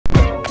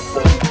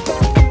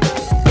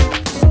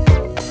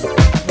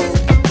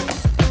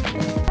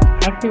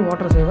Active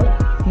water சேவர்.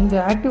 இந்த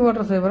active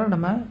water சேவரை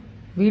நம்ம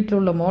வீட்டில்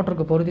உள்ள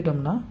மோட்டருக்கு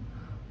பொருத்திட்டோம்னா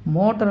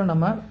மோட்டரை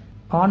நம்ம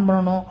ஆன்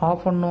பண்ணணும்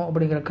ஆஃப் பண்ணணும்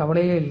அப்படிங்கிற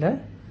கவலையே இல்லை.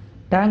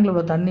 டேங்கில்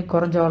உள்ள தண்ணி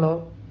குறைஞ்சாலோ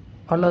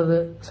அல்லது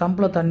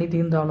சம்பில் தண்ணி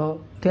தீர்ந்தாலோ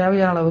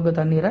தேவையான அளவுக்கு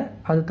தண்ணீரை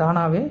அது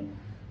தானாகவே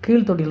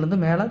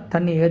கீழ்த்தொட்டிலேருந்து மேலே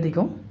தண்ணி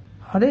ஏற்றிக்கும்.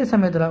 அதே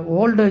சமயத்தில்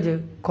வோல்டேஜ்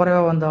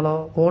குறைவாக வந்தாலோ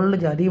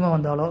வோல்டேஜ் அதிகமாக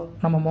வந்தாலோ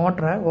நம்ம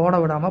மோட்டரை ஓட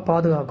விடாமல்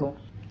பாதுகாக்கும்.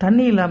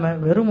 தண்ணி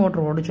இல்லாமல் வெறும்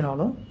மோட்டர்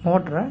ஓடிச்சினாலும்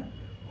மோட்டரை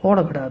ஓட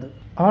விடாது.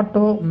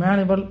 ஆட்டோ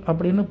மேனுவல்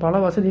அப்படின்னு பல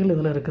வசதிகள்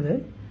இதில் இருக்குது.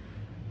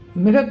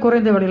 மிக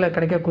குறைந்த விலையில்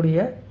கிடைக்கக்கூடிய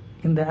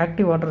இந்த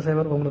ஆக்டிவ் வாட்டர்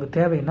சேவர் உங்களுக்கு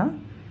தேவைன்னா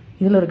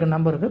இதில் இருக்க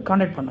நம்பருக்கு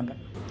கான்டாக்ட் பண்ணுங்கள்.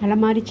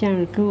 அலமாரி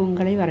சேனலுக்கு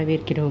உங்களை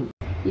வரவேற்கிறோம்.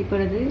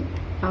 இப்பொழுது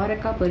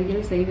அவரைக்காய்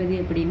பொரியல் செய்வது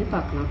எப்படின்னு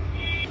பார்க்கலாம்.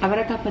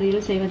 அவரைக்காய்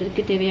பொரியல்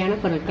செய்வதற்கு தேவையான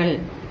பொருட்கள்: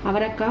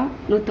 அவரைக்காய்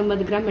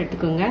 150 கிராம்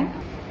எடுத்துக்கோங்க,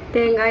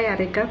 தேங்காய்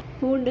 1/2 கப்,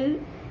 பூண்டு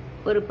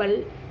 1 பல்,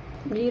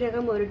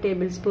 ஜீரகம் 1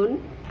 டேபிள் ஸ்பூன்,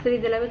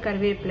 சிறிதளவு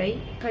கருவேப்பிலை,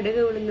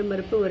 கடுகு உளுந்து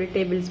பருப்பு 1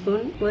 டேபிள்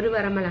ஸ்பூன், 1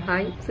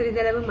 வரமிளகாய்,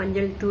 சிறிதளவு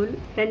மஞ்சள் தூள்,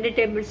 2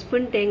 டேபிள்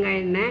ஸ்பூன் தேங்காய்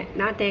எண்ணெய்.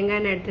 நான் தேங்காய்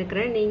எண்ணெய்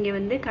எடுத்துக்கிறேன்.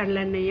 நீங்கள்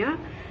கடலெண்ணெயோ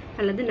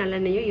அல்லது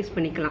நல்லெண்ணெயோ யூஸ்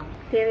பண்ணிக்கலாம்.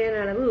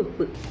 தேவையான அளவு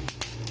உப்பு.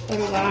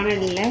 ஒரு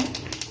வானலில்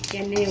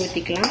எண்ணெயை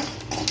ஊற்றிக்கலாம்.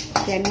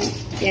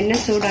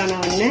 எண்ணெய் சூடான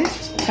உடனே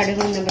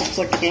கடுகு உளுந்து பருப்பு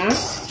போட்டுக்கலாம்.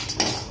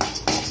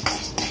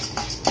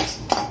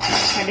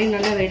 கடுகு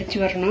நல்லா வெடிச்சு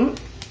வரணும்.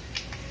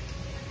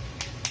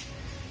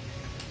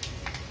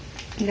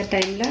 இந்த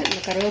டைமில் இந்த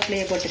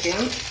கருவேப்பிலையை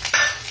போட்டுக்கலாம்.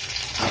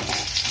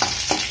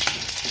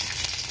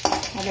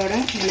 அதோட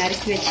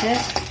நறுக்கி வச்ச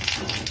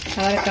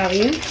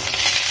அவரைக்காவையும்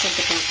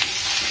போட்டுக்கலாம்.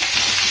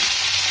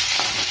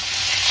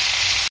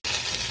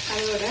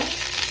 அதோட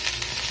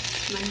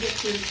மஞ்சள்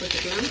தூள்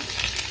போட்டுக்கலாம்.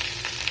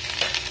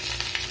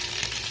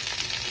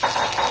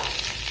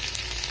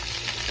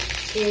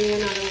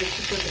 தேவையான அளவு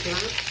உப்பு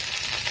போட்டுக்கலாம்.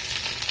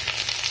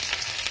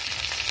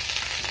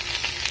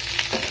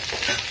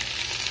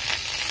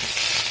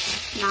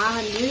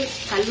 நான்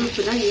கல்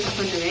உப்பு தான் யூஸ்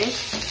பண்ணுவேன்,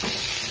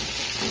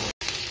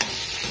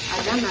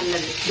 அதுதான்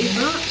நல்லது.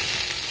 இப்போ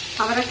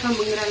அவரைக்காய்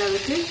முங்குற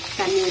அளவுக்கு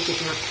தண்ணி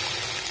ஊற்றிக்கலாம்.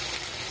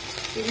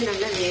 இது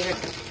நல்லா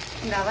வேகட்டும்.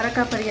 இந்த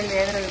அவரைக்காய் பொரியல்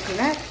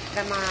வேகிறதுக்குள்ள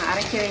நம்ம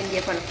அரைக்க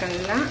வேண்டிய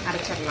பொருட்கள்லாம்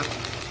அரைச்சிடலாம்.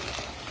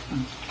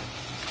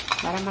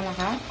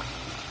 வரமிளகாய்,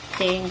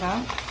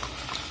 தேங்காய்,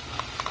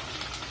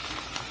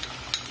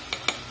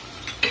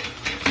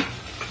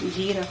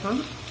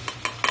 ஜீரகம்,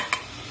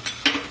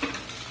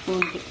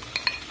 பூண்டு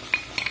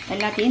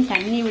எல்லாத்தையும்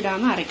தண்ணி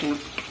விடாமல் அரைக்கணும்.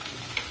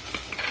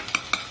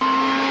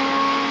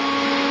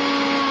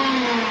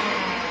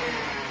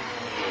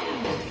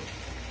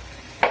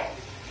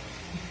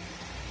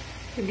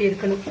 இப்படி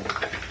இருக்கணும்.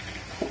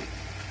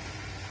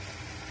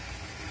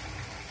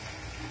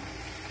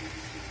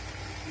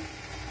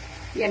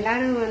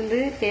 எல்லாரும்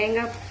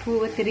தேங்காய்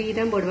பூவை திருகி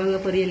தான் போடுவாங்க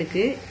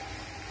பொரியலுக்கு.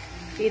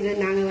 இது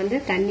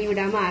நாங்கள் தண்ணி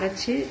விடாமல்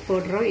அரைச்சி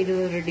போடுறோம். இது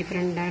ஒரு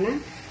டிஃப்ரெண்டான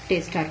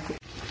டேஸ்டாக இருக்கும்.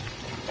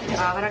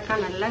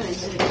 அவரைக்காய் நல்லா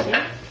வெந்துருச்சு.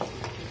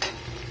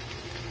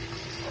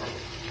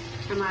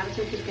 நம்ம அரைச்சி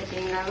வச்சிருக்க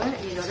தேங்காவை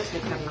இதோட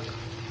சேர்த்துடலாம்.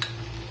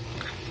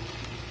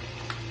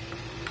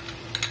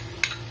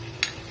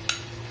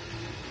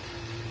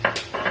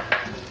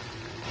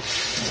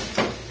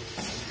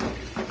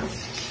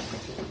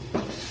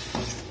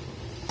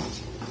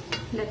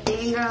 இந்த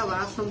தேங்காய்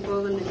வாசம்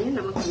போகுதுன்னு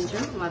நம்ம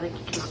கொஞ்சம்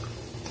வதக்கிக்கலாம்.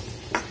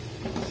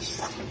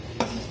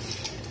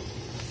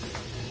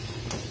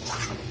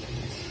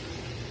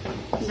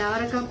 இந்த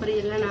அவரைக்காய்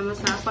பொரியல்ல நம்ம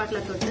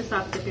சாப்பாட்டில் தொட்டு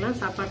சாப்பிட்டுக்கலாம்,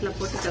 சாப்பாட்டில்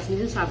போட்டு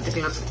கசஞ்சு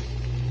சாப்பிட்டுக்கலாம்.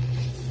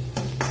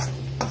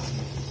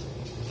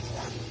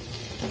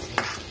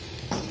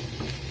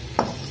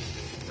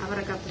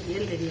 அவரைக்காய்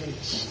பொரியல் ரெடி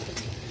ஆயிடுச்சு.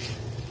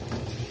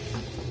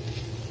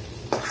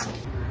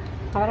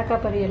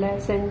 அவரைக்காய் பொரியலை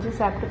செஞ்சு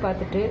சாப்பிட்டு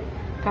பார்த்துட்டு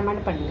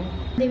கமெண்ட் பண்ணுங்க.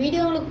 இந்த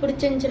வீடியோ உங்களுக்கு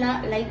பிடிச்சிருந்துச்சுன்னா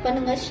லைக்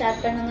பண்ணுங்க,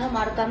 ஷேர் பண்ணுங்க,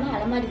 மறக்காம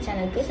அலமாரி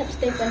சேனலுக்கு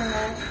சப்ஸ்கிரைப்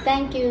பண்ணுங்க.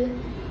 தேங்க்யூ.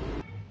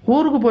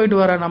 ஊருக்கு போயிட்டு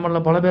வர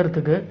நம்மள பல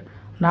பேர்த்துக்கு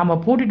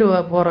நாம் பூட்டிட்டு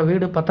போகிற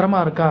வீடு பத்திரமா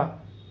இருக்கா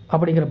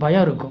அப்படிங்கிற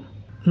பயம் இருக்கும்.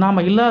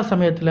 நாம் இல்லாத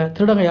சமயத்தில்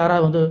திருடங்க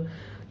யாராவது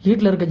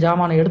வீட்டில் இருக்க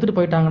ஜாமானை எடுத்துகிட்டு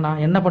போயிட்டாங்கன்னா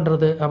என்ன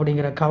பண்ணுறது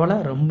அப்படிங்கிற கவலை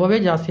ரொம்பவே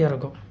ஜாஸ்தியாக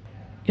இருக்கும்.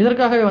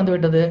 இதற்காகவே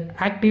விட்டது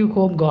ஆக்டிவ்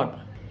ஹோம் கார்டு.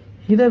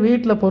 இதை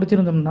வீட்டில்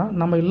பொறிச்சிருந்தோம்னா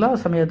நம்ம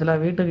இல்லாத சமயத்தில்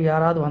வீட்டுக்கு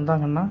யாராவது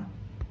வந்தாங்கன்னா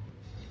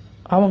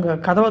அவங்க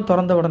கதவை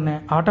திறந்த உடனே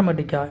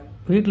ஆட்டோமேட்டிக்காக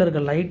வீட்டில்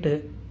இருக்க லைட்டு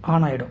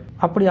ஆன் ஆகிடும்.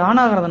 அப்படி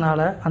ஆன்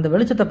ஆகிறதுனால அந்த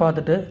வெளிச்சத்தை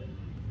பார்த்துட்டு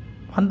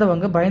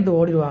வந்தவங்க பயந்து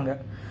ஓடிடுவாங்க.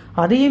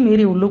 அதையும்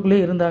மீறி உள்ளுக்குள்ளே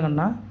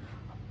இருந்தாங்கன்னா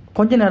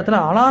கொஞ்ச நேரத்தில்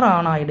அலாரம்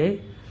ஆன் ஆகிடு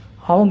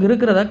அவங்க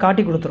இருக்கிறத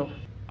காட்டி கொடுத்துரும்.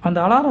 அந்த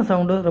அலாரம்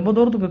சவுண்டு ரொம்ப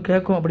தூரத்துக்கு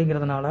கேட்கும்.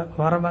 அப்படிங்கிறதுனால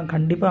வரவங்க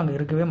கண்டிப்பாக அங்கே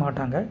இருக்கவே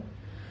மாட்டாங்க.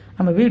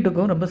 நம்ம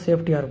வீட்டுக்கும் ரொம்ப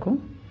சேஃப்டியாக இருக்கும்.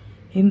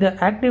 இந்த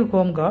ஆக்டிவ்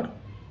ஹோம் கார்டு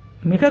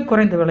மிக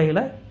குறைந்த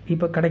விலையில்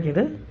இப்போ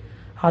கிடைக்கிது.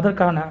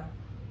 அதற்கான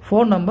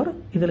ஃபோன் நம்பர்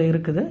இதில்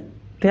இருக்குது.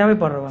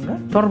 தேவைப்படுறவங்க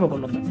தொடர்பு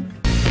கொள்ளுங்கள்.